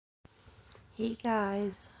Hey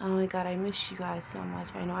guys, oh my god, I miss you guys so much.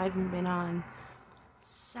 I know I haven't been on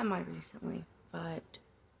semi-recently, but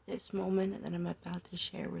this moment that I'm about to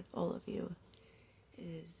share with all of you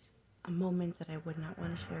is a moment that I would not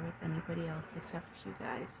want to share with anybody else except for you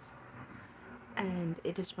guys. And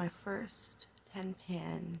it is my first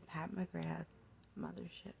 10-pan Pat McGrath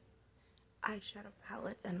Mothership eyeshadow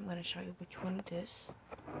palette, and I'm going to show you which one it is.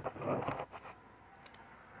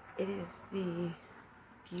 It is the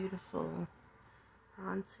beautiful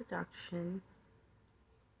Seduction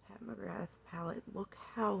Pat McGrath palette. Look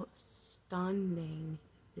how stunning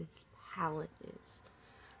this palette is.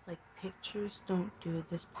 Like, pictures don't do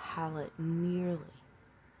this palette nearly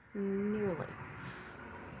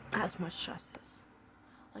as much justice.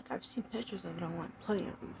 Like, I've seen pictures of it online, plenty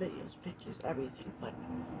of them, videos, pictures, everything, but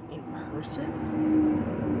in person,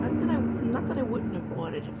 not that I wouldn't have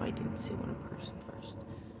bought it if I didn't see one in person first,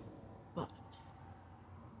 but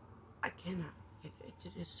I cannot.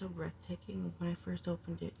 It is so breathtaking. When I first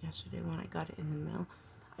opened it yesterday, when I got it in the mail,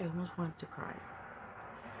 I almost wanted to cry.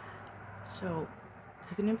 So,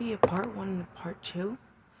 it's going to be a part 1 and a part 2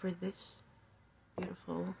 for this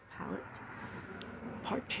beautiful palette.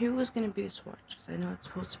 Part 2 is going to be the swatches. I know it's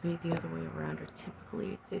supposed to be the other way around, or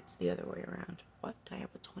typically it's the other way around, but I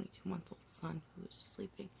have a 22-month-old son who is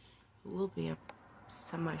sleeping, who will be up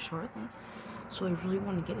semi-shortly, so I really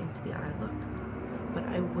want to get into the eye look. But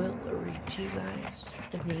I will read to you guys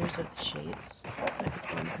the names of the shades. I could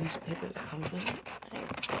find a piece of paper that comes with it.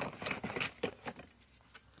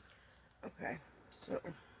 Okay, so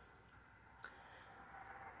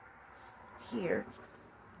here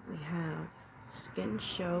we have Skin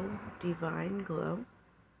Show Divine Glow.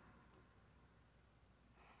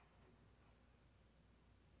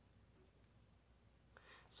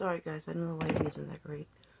 Sorry guys, I know the lighting isn't that great.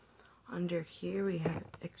 Under here we have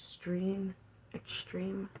Extreme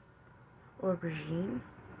Aubergine.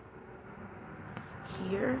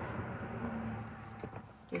 Here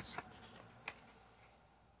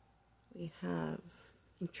we have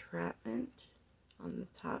Entrapment on the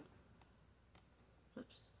top.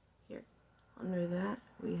 Oops, here. Under that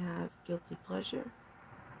we have Guilty Pleasure.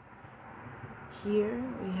 Here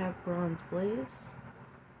we have Bronze Blaze,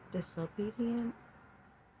 Disobedient,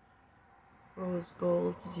 Rose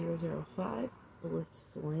Gold 005, Blitz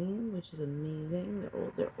Flame, which is amazing.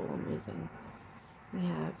 They're all amazing. We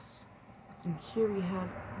have, and here we have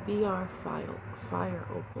VR Fire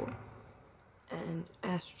Opal and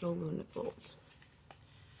Astral Luna Gold.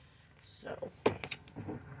 So,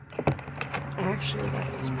 I actually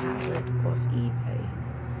got this palette off eBay,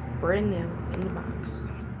 brand new in the box,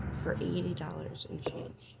 for $80 and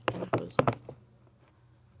change. And I was like,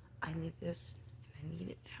 I need this, and I need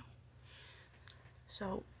it now.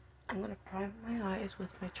 So, I'm going to prime my eyes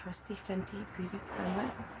with my trusty Fenty Beauty Primer.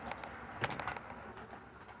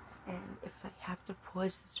 And if I have to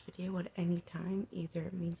pause this video at any time, either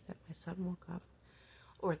it means that my son woke up,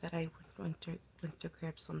 or that I went to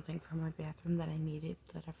grab something from my bathroom that I needed,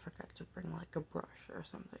 that I forgot to bring, like a brush or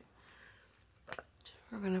something. But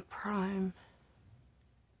we're going to prime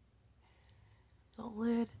the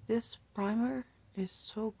lid. This primer is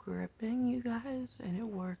so gripping, you guys, and it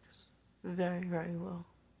works very, very well.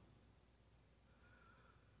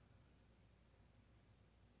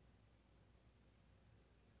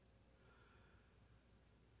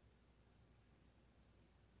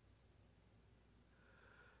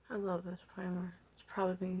 I love this primer. It's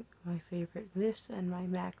probably my favorite. This and my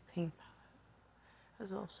MAC paint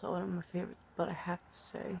palette is also one of my favorites, but I have to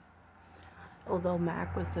say, although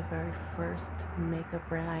MAC was the very first makeup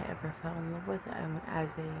brand I ever fell in love with as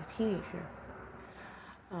a teenager,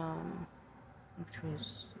 which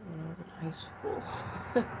was when I was in high school.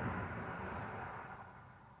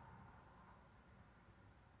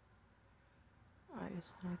 I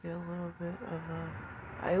just want to get a little bit of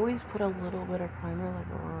I always put a little bit of primer like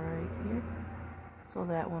right here, so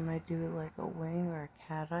that when I do like a wing or a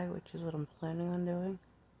cat eye, which is what I'm planning on doing,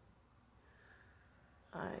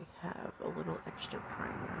 I have a little extra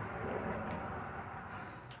primer there.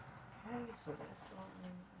 Okay, so that's all.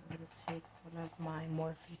 I'm going to take one of my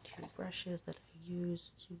Morphe 2 brushes that I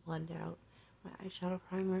use to blend out my eyeshadow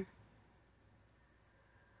primer.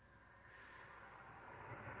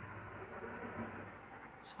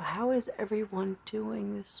 How is everyone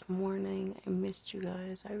doing this morning? I missed you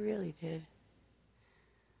guys. I really did.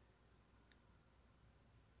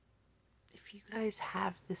 If you guys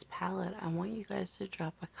have this palette, I want you guys to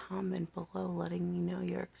drop a comment below letting me know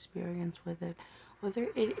your experience with it. Whether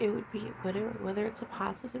whether it's a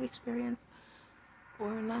positive experience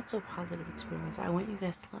or a not so positive experience. I want you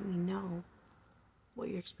guys to let me know what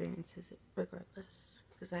your experience is regardless.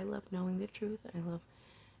 because I love knowing the truth. I love,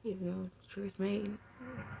 even though the truth may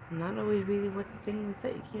not always be what things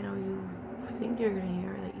that, you know, you think you're going to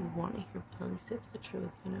hear, that you want to hear, but at least it's the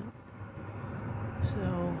truth, you know.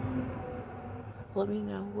 So, let me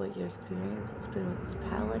know what your experience has been with this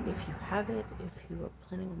palette, if you have it, if you are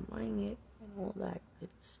planning on buying it, and all that good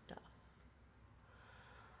stuff.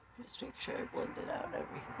 Just make sure I blended out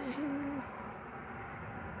everything.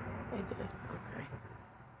 I did. Okay.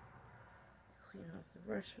 Clean off the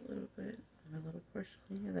brush a little bit. My little brush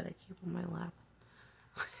cleaner that I keep on my lap.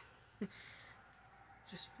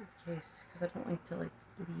 Just in case, because I don't like to leave.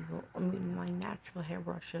 My natural hair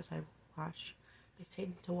brushes I wash. I say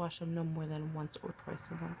to wash them no more than once or twice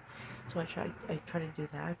a month. So I try to do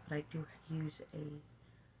that, but I do use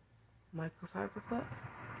a microfiber cloth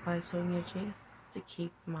by Sonia G to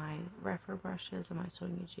keep my refer brushes and my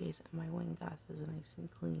Sonia G's and my wing glasses nice and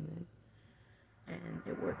clean, and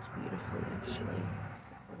it works beautifully actually.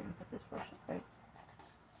 So we're gonna put this brush away.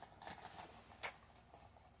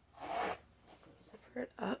 Zipper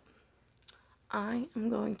it up. I am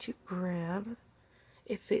going to grab,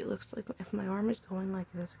 if it looks like, if my arm is going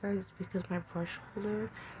like this, guys, it's because my brush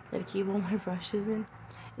holder that I keep all my brushes in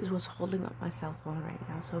is what's holding up my cell phone right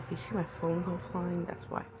now. So if you see my phone go flying, that's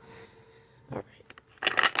why. Alright,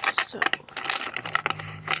 so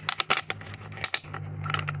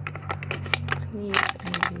I need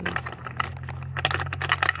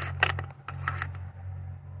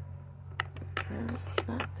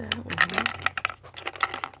not that one.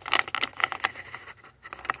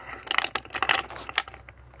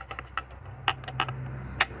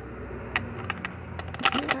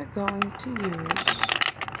 We are going to use,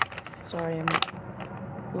 sorry, I'm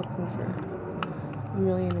looking for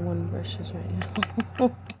 1,000,001 brushes right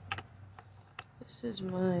now.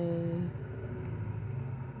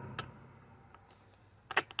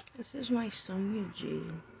 This is my Sonia G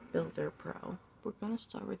Builder Pro. We're gonna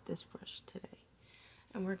start with this brush today,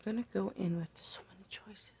 and we're gonna go in with so many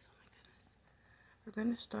choices. Oh my goodness! We're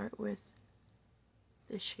gonna start with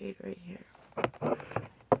this shade right here.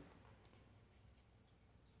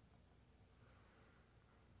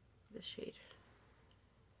 This shade.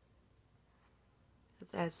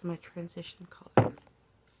 That's my transition color.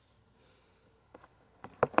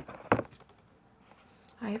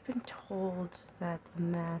 I have been told that the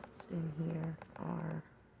mattes in here are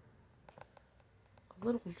a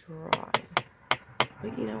little dry,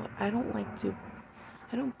 but you know what, I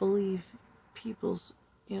don't believe people's,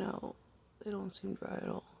 you know, they don't seem dry at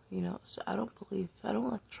all, you know, so I don't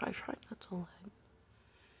try not to let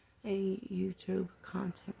any YouTube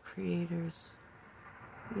content creators,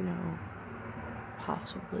 you know,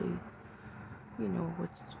 possibly, you know,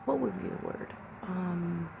 what would be the word,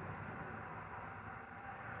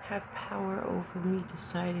 have power over me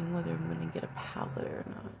deciding whether I'm going to get a palette or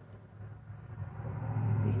not,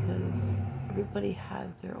 because everybody has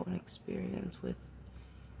their own experience with,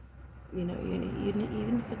 you know,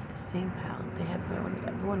 even if it's the same palette, they have their own,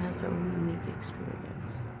 everyone has their own unique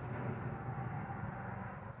experience.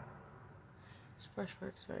 This brush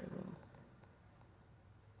works very well.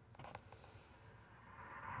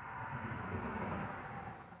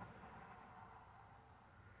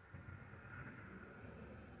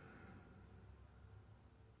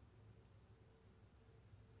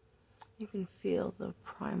 You can feel the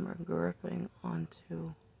primer gripping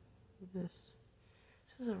onto this.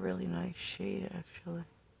 This is a really nice shade, actually.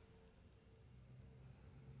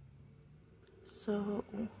 So,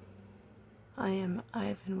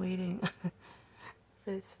 I've been waiting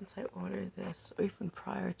since I ordered this, or even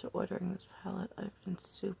prior to ordering this palette. I've been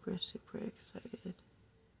super, super excited,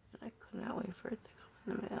 and I could not wait for it to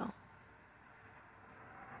come in the mail.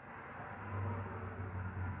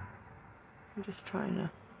 I'm just trying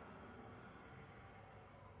to,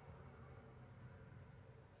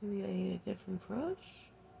 maybe I need a different brush.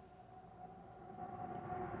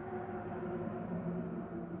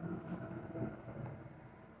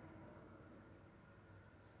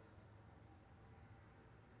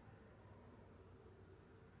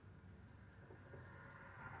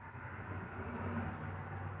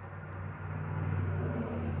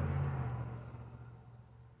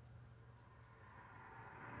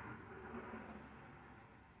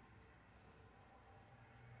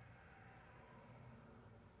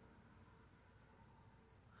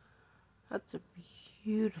 That's a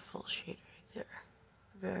beautiful shade right there.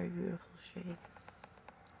 Very beautiful shade.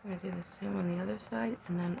 I'm going to do the same on the other side,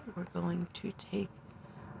 and then we're going to take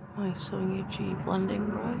my Sonia G blending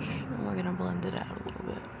brush, and we're going to blend it out a little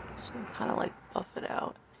bit. So kind of like buff it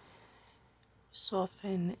out.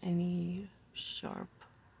 Soften any sharp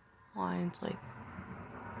lines, like,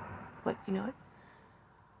 but you know what?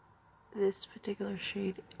 this particular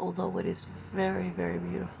shade, although it is very, very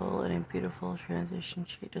beautiful and a beautiful transition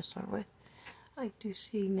shade to start with, I do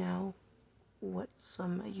see now what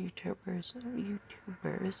some YouTubers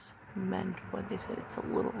meant when they said it's a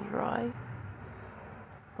little dry,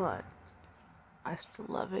 but I still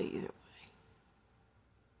love it either way.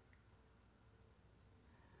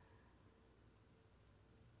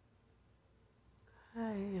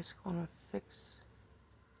 Okay, just gonna fix.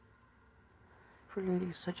 We're gonna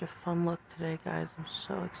do such a fun look today, guys. I'm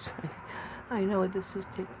so excited. I know this is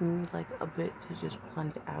taking like a bit to just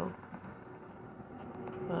blend out,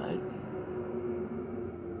 but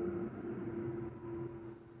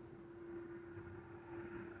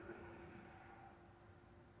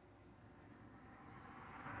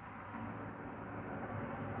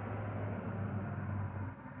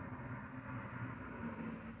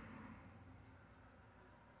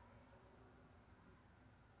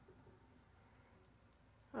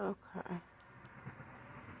okay.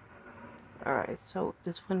 Alright, so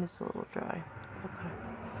this one is a little dry. Okay.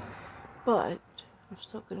 But I'm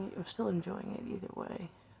still enjoying it either way. I'm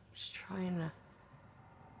just trying to,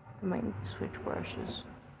 I might need to switch brushes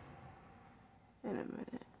in a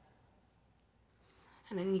minute.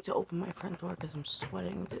 And I need to open my front door because I'm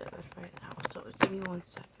sweating to death right now. So give me 1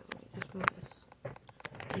 second. Let me just move this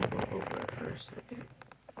table over for a second.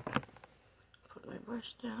 Put my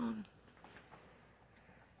brush down.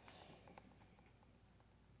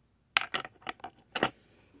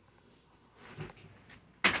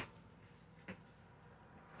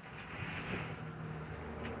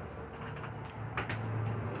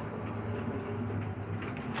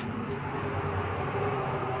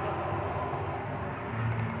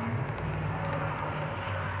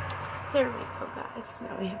 There we go, guys.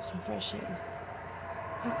 Now we have some fresh air.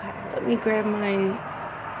 Okay, let me grab my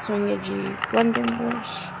Sonia G blending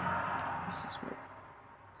brush. This is my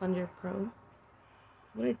Blender Pro. I'm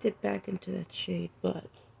gonna dip back into that shade, but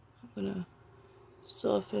I'm gonna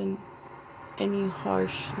soften any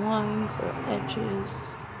harsh lines or edges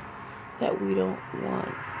that we don't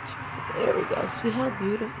want. There we go. See how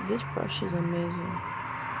beautiful this brush is? Amazing.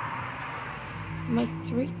 My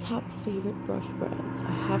 3 top favorite brush brands,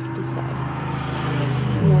 I have to say,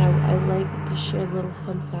 and I like to share little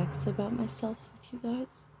fun facts about myself with you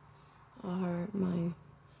guys, are my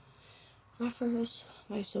Graphers,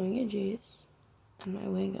 my Sonia G's, and my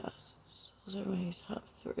Wingas. Those are my top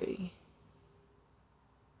 3.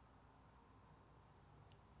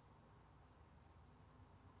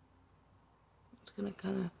 It's gonna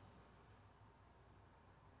kind of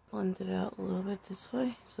blend it out a little bit this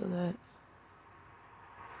way so that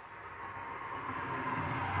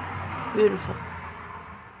beautiful.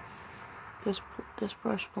 This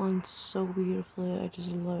brush blends so beautifully. I just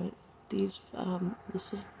love it. This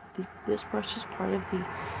brush is part of the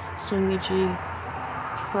Sonia G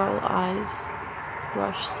Pro Eyes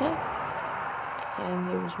brush set, and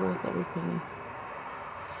it was worth every penny.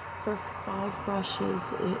 For 5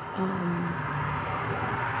 brushes, it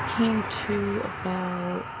came to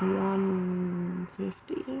about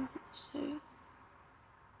 $150, I want to say.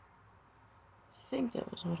 I think that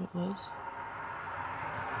was what it was.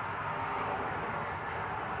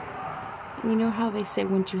 You know how they say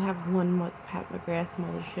once you have one Pat McGrath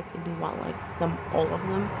mothership, and you want like all of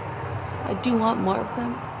them? I do want more of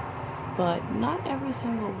them, but not every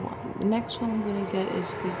single one. The next one I'm gonna get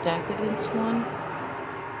is the Decadence one,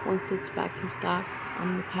 once it's back in stock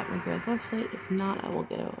on the Pat McGrath website. If not, I will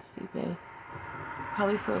get it off eBay.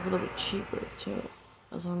 Probably for a little bit cheaper too,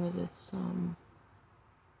 as long as it's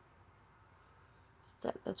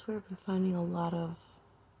that's where I've been finding a lot of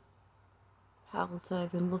palettes that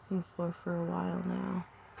I've been looking for a while now.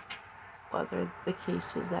 Whether the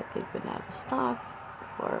case is that they've been out of stock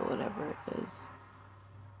or whatever it is.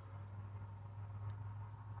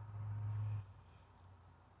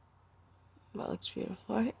 That looks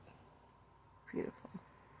beautiful, right? Beautiful.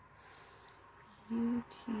 Beautiful.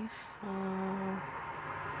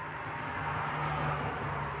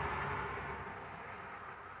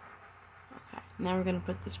 Okay, now we're gonna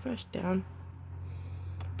put this brush down.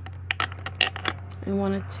 I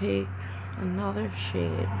want to take another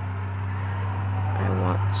shade. I'm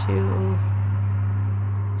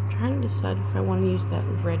trying to decide if I want to use that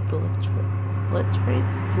red Blitz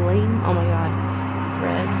Flame. Oh my god,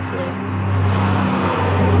 red Blitz.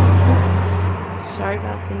 Sorry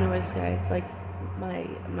about the noise, guys. Like my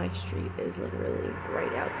street is literally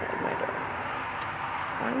right outside my door.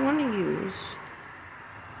 I want to use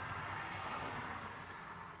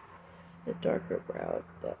the darker brown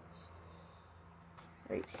that's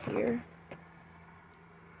right here.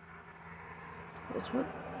 This one.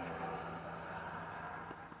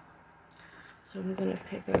 So I'm gonna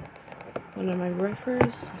pick up one of my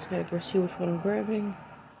ruffers. Just gotta go see which one I'm grabbing.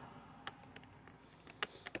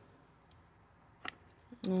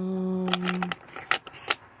 I'm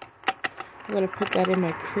gonna put that in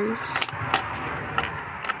my crease.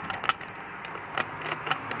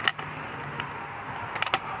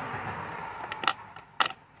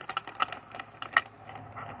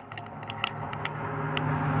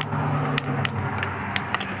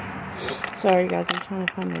 Sorry guys, I'm trying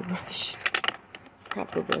to find my brush.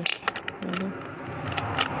 Proper brush.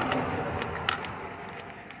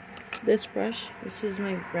 This brush, this is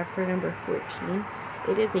my Refer number 14.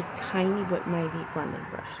 It is a tiny but mighty blending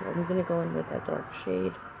brush. So I'm going to go in with that dark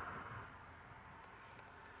shade.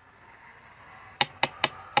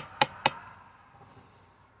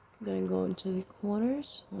 I'm going to go into the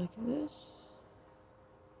corners like this.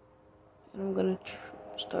 And I'm going to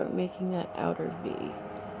start making that outer V.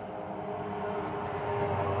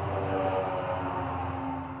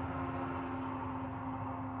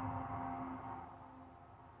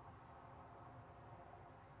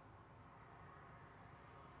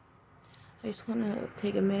 I just want to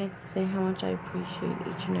take a minute to say how much I appreciate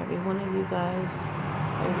each and every one of you guys.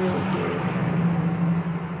 I really do.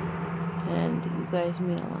 And you guys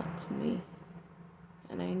mean a lot to me.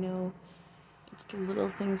 And I know it's the little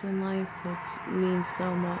things in life that mean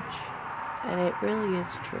so much. And it really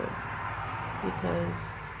is true. Because,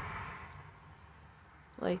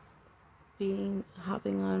 like,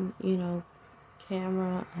 hopping on,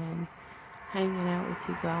 camera and hanging out with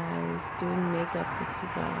you guys, doing makeup with you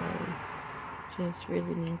guys, just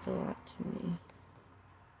really means a lot to me.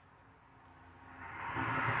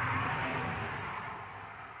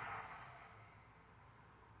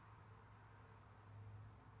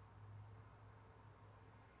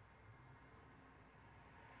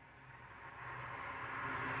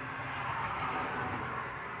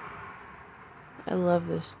 I love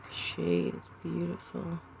this shade, it's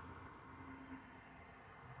beautiful.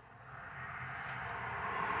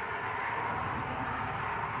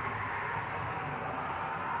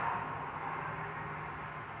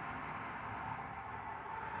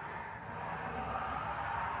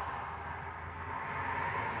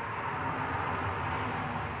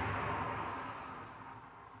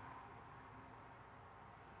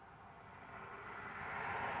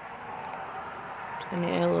 Gonna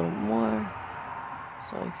add a little more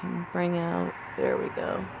so I can bring out, there we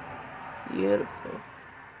go, beautiful.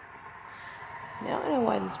 Now I know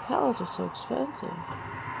why these palettes are so expensive.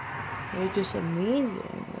 They're just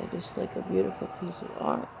amazing. They're just like a beautiful piece of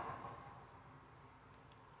art.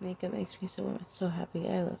 Makeup makes me so happy.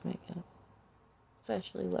 I love makeup,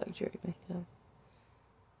 especially luxury makeup.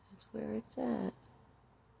 That's where it's at.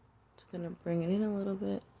 Just gonna bring it in a little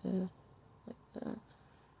bit, like that.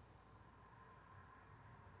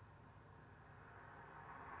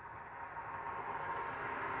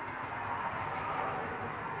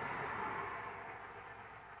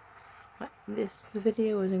 This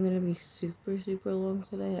video isn't going to be super long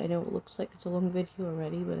today. I know it looks like it's a long video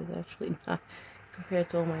already, but it's actually not compared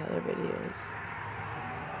to all my other videos.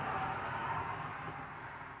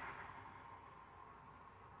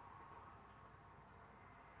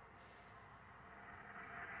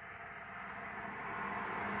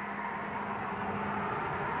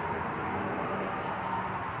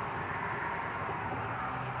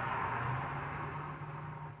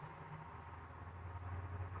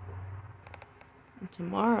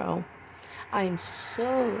 Tomorrow, I am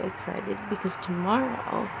so excited because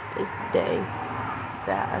tomorrow is the day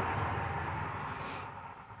that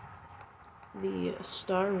the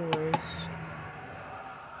Star Wars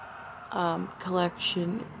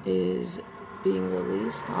collection is being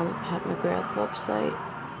released on the McGrath website,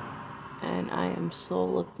 and I am so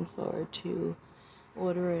looking forward to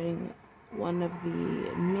ordering one of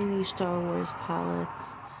the mini Star Wars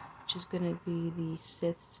palettes, which is going to be the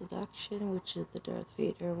Sith Seduction, which is the Darth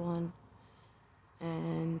Vader one,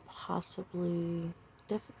 and possibly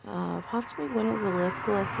one of the lip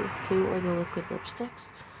glosses too, or the liquid lipsticks,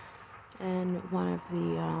 and one of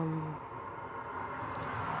the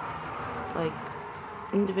like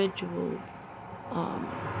individual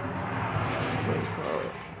what do you call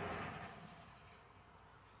it?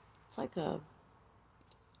 It's like a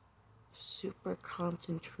super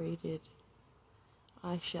concentrated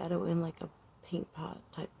eyeshadow in like a paint pot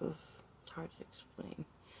type of, it's hard to explain.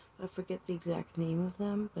 I forget the exact name of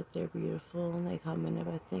them, but they're beautiful, and they come in,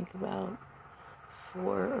 I think, about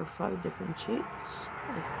 4 or 5 different shades.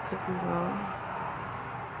 I could be wrong.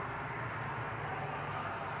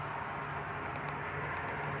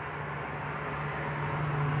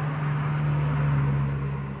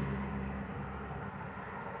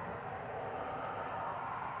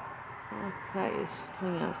 Okay, it's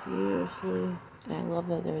coming out beautifully. And I love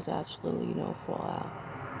that there's absolutely no fallout.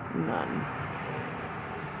 None.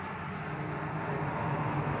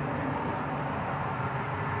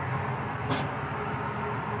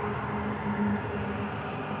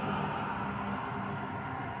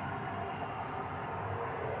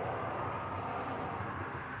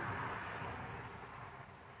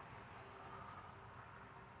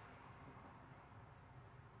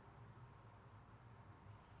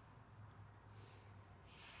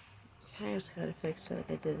 Okay, I just gotta fix that.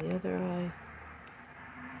 I did the other eye.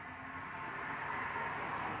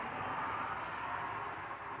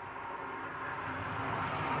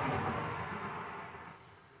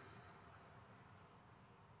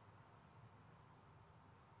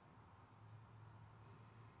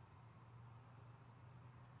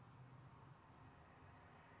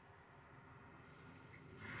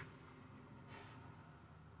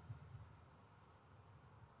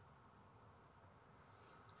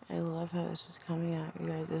 I love how this is coming out, you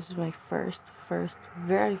guys. This is my very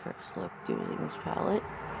first look using this palette.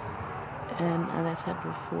 And as I said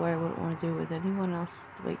before, I wouldn't want to do it with anyone else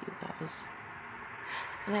but you guys.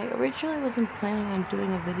 And I originally wasn't planning on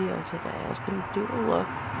doing a video today. I was going to do a look,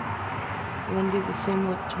 and then do the same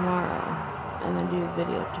look tomorrow, and then do a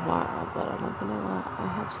video tomorrow. But I'm like, you know what, I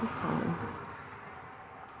have some time.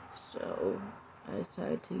 So I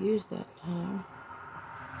decided to use that time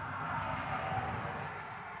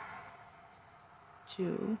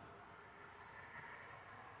to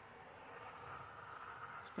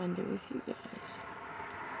spend it with you guys.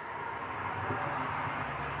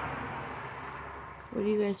 What are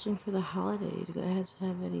you guys doing for the holidays? Do you guys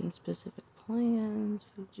have any specific plans?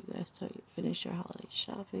 Did you guys finish your holiday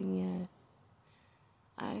shopping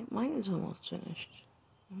yet? Mine is almost finished.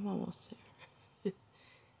 I'm almost there.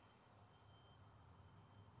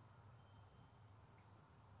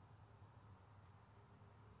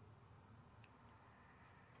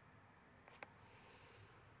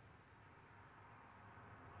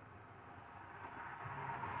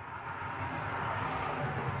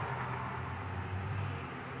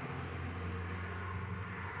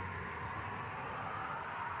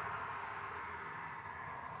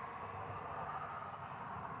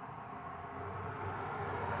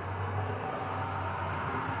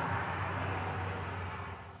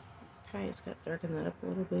 Okay, it's got to darken that up a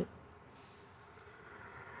little bit.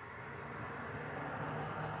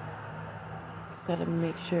 Got to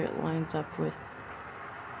make sure it lines up with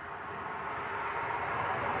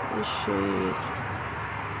the shade.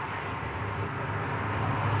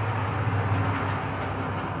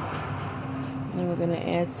 And we're going to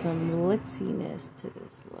add some glitziness to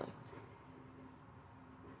this look.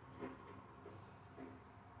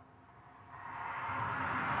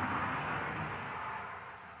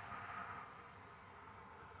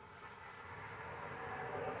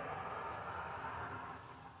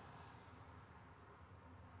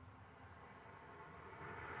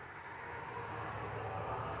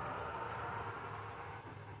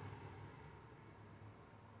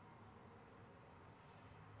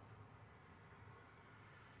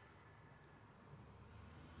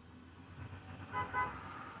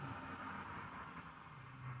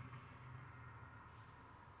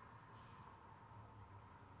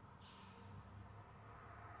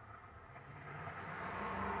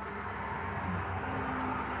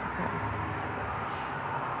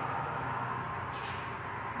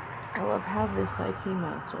 I love how this eye came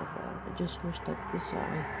out so far. I just wish that this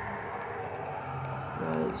eye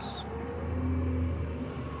was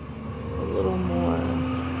a little more.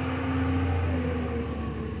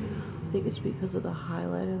 I think it's because of the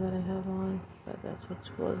highlighter that I have on, that's what's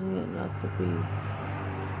causing it not to be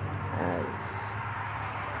as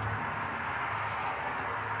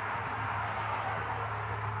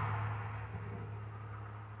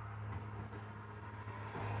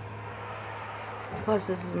plus,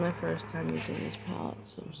 this is my first time using this palette,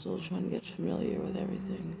 so I'm still trying to get familiar with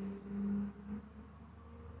everything.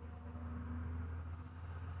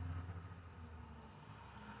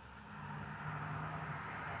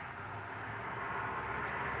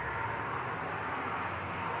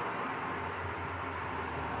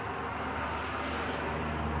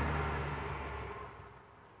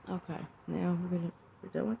 Okay, now we're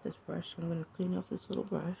done with this brush. I'm gonna clean off this little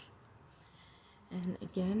brush. And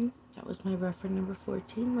again, that was my reference number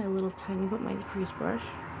 14, my little tiny but mighty crease brush.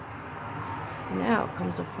 Now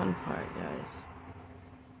comes the fun part, guys.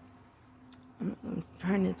 I'm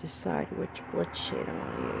trying to decide which blitz shade I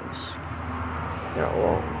want to use. They're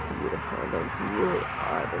all beautiful. They really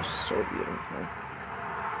are. They're so beautiful.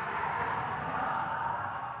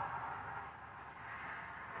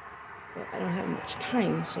 but I don't have much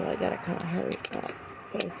time, so I gotta kind of hurry up.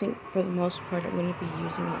 But I think for the most part, I'm going to be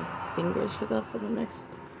using my fingers for the next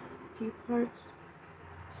few parts.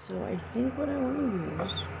 So I think what I want to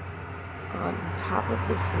use on top of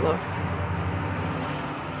this look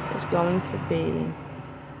is going to be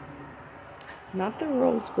not the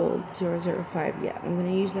Rose Gold 005 yet. I'm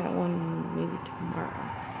going to use that one maybe tomorrow.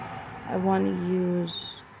 I want to use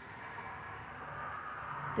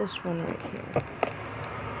this one right here.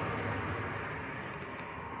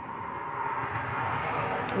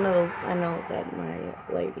 I know that my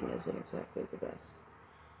lighting isn't exactly the best,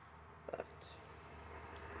 but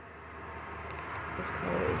this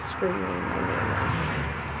color is screaming my name.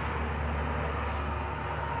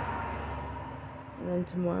 And then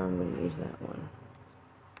tomorrow I'm going to use that one.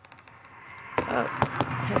 So,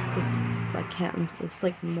 let's test this. I can't. It's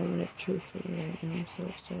like a moment of truth for me right now. I'm so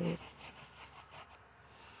excited.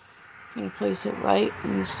 I'm going to place it right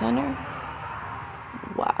in the center.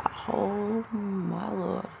 Wow. Oh my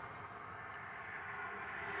Lord.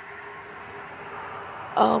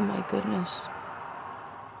 Oh my goodness.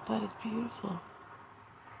 That is beautiful.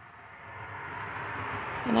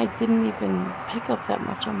 And I didn't even pick up that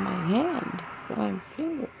much on my hand, my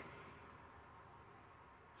finger.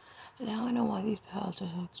 And now I know why these palettes are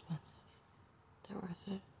so expensive. They're worth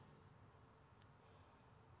it.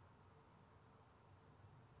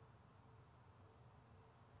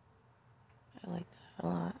 I like that a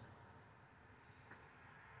lot.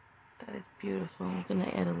 That is beautiful. I'm going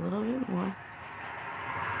to add a little bit more.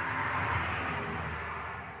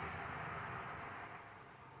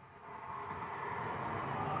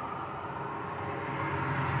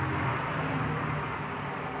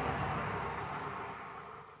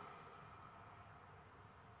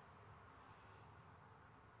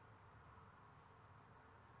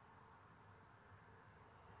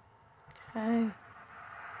 Okay.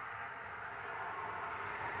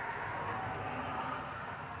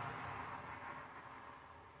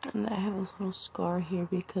 And I have a little scar here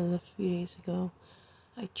because a few days ago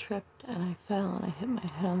I tripped and I fell and I hit my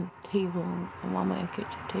head on the table. I'm on my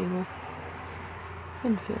kitchen table.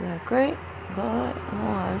 Didn't feel that great, but I'm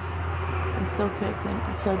alive and still kicking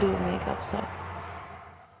and still doing makeup, so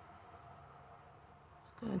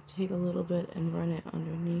I'm gonna take a little bit and run it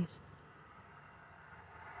underneath.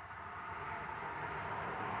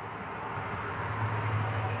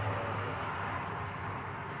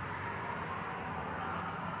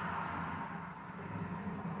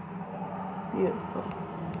 Beautiful.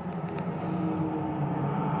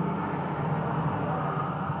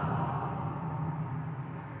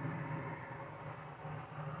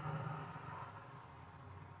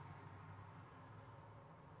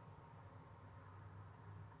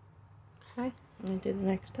 Okay, I'm gonna do the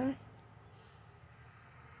next eye.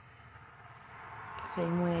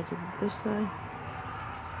 Same way I did this side.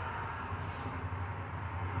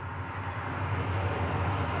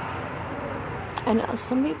 And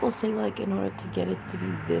some people say, like, in order to get it to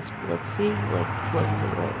be this blitzy,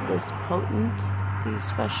 right, this potent, these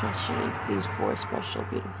special shades, these 4 special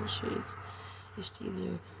beautiful shades, is to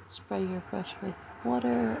either spray your brush with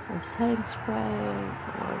water or setting spray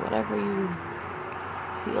or whatever you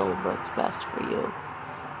feel works best for you.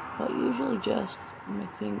 But usually just my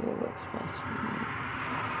finger works best for me.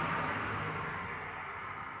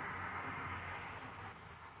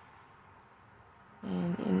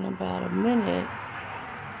 And in about a minute,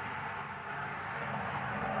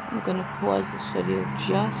 I'm gonna pause this video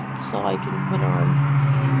just so I can put on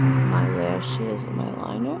my lashes and my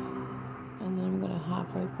liner, and then I'm gonna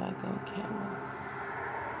hop right back on camera.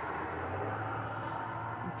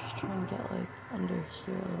 I'm just trying to get like under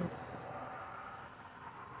here a little bit.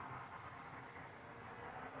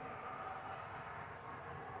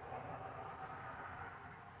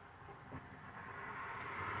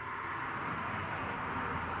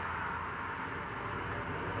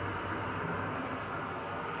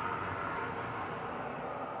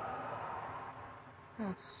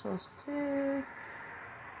 That's so thick.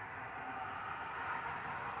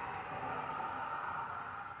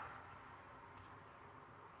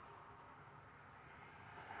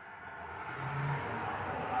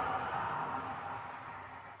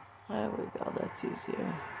 There we go, that's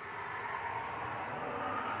easier.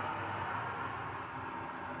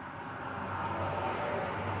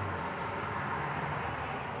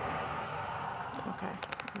 Okay,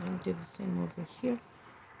 I'm going to do the same over here.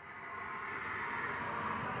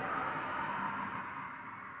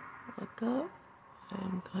 Look up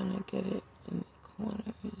and kind of get it in the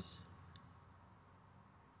corners.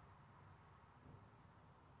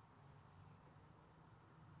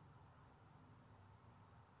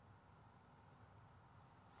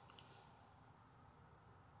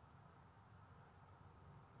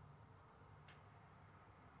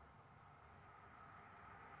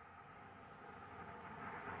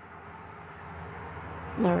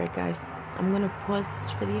 Alright guys, I'm gonna pause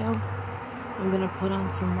this video. I'm gonna put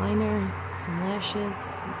on some liner, some lashes,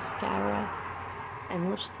 some mascara,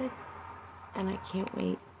 and lipstick. And I can't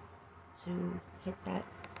wait to hit that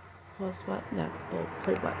pause button, or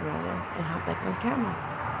play button rather, and hop back on camera.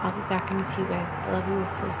 I'll be back in with you guys. I love you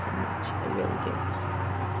all so much. I really do.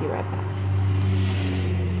 Be right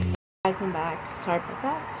back. Guys, I'm back. Sorry about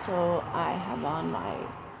that. So I have on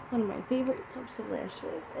one of my favorite types of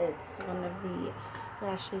lashes. It's one of the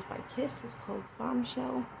lashes by Kiss. It's called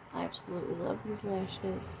Bombshell. I absolutely love these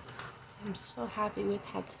lashes. I'm so happy with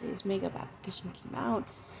how today's makeup application came out,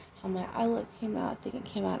 how my eye look came out. I think it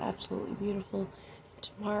came out absolutely beautiful.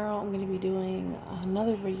 Tomorrow I'm going to be doing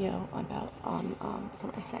another video about for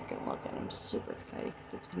my second look, and I'm super excited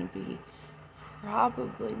because it's going to be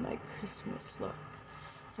probably my Christmas look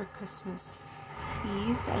for Christmas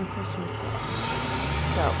Eve and Christmas Day.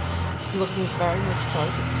 So I'm looking very much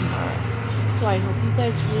forward to tomorrow. So I hope you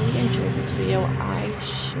guys really enjoyed this video. I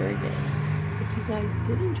sure did. If you guys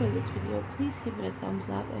did enjoy this video, please give it a thumbs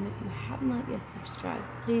up, and if you have not yet subscribed,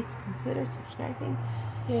 please consider subscribing.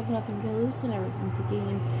 You have nothing to lose and everything to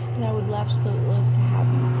gain, and I would absolutely love to have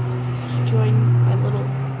you join my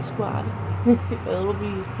little squad, my little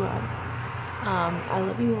beauty squad. I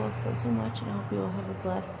love you all so much, and I hope you all have a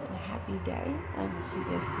blessed and happy day, and I'll see you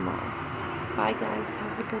guys tomorrow. Bye guys,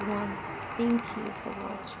 have a good one. Thank you for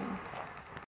watching.